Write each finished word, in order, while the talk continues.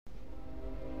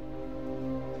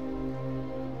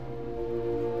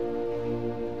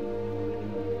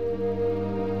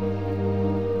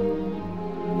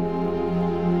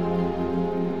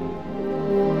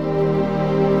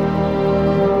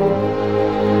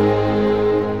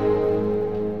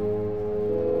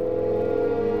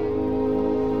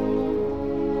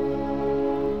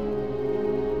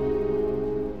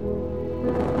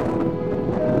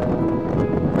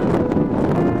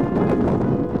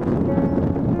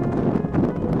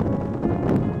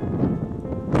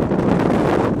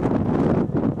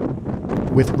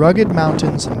With rugged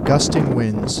mountains and gusting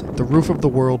winds, the roof of the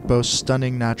world boasts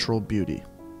stunning natural beauty.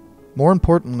 More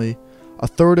importantly, a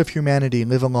third of humanity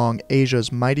live along Asia's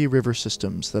mighty river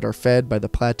systems that are fed by the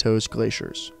plateau's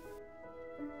glaciers.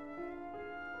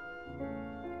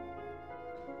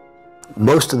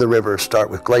 Most of the rivers start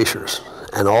with glaciers,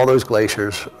 and all those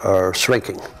glaciers are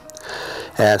shrinking.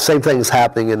 Same thing is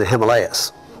happening in the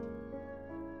Himalayas.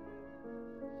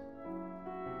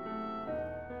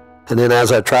 And then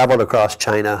as I traveled across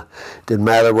China, it didn't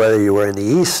matter whether you were in the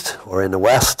east or in the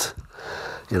west.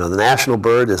 You know, the national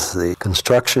bird is the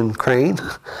construction crane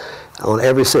on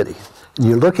every city. And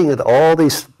you're looking at all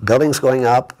these buildings going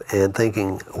up and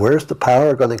thinking, where's the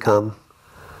power going to come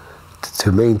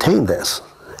to maintain this?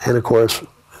 And of course,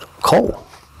 coal.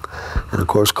 And of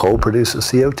course, coal produces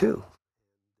CO2.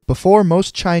 Before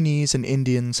most Chinese and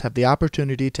Indians have the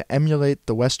opportunity to emulate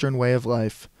the Western way of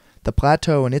life, the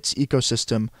plateau and its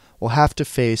ecosystem will have to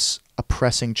face a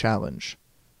pressing challenge.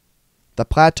 The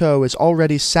plateau is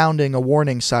already sounding a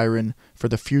warning siren for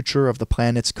the future of the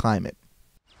planet's climate.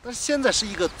 The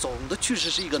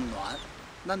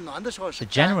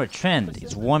general trend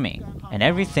is warming, and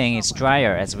everything is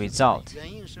drier as a result.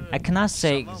 I cannot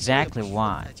say exactly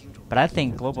why, but I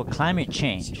think global climate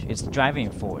change is the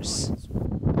driving force.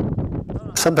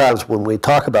 Sometimes when we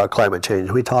talk about climate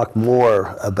change, we talk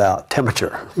more about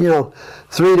temperature. You know,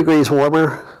 3 degrees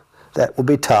warmer, that will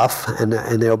be tough, and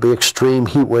there'll be extreme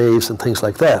heat waves and things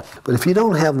like that. But if you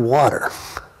don't have water,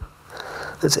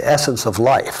 that's the essence of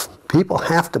life. People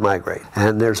have to migrate,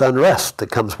 and there's unrest that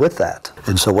comes with that.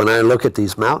 And so when I look at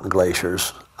these mountain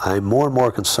glaciers, I'm more and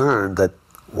more concerned that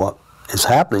what is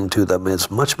happening to them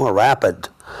is much more rapid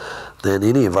than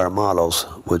any of our models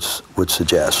would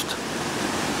suggest.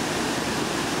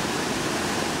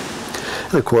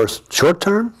 And of course, short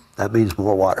term, that means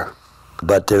more water.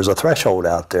 But there's a threshold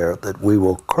out there that we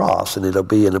will cross, and it'll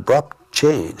be an abrupt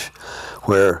change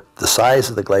where the size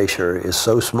of the glacier is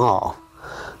so small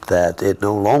that it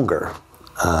no longer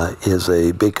is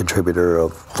a big contributor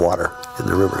of water in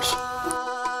the rivers.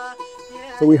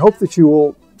 So we hope that you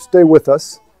will stay with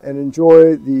us and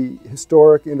enjoy the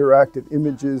historic interactive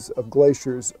images of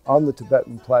glaciers on the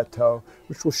Tibetan Plateau,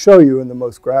 which will show you in the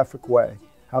most graphic way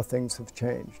how things have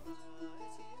changed.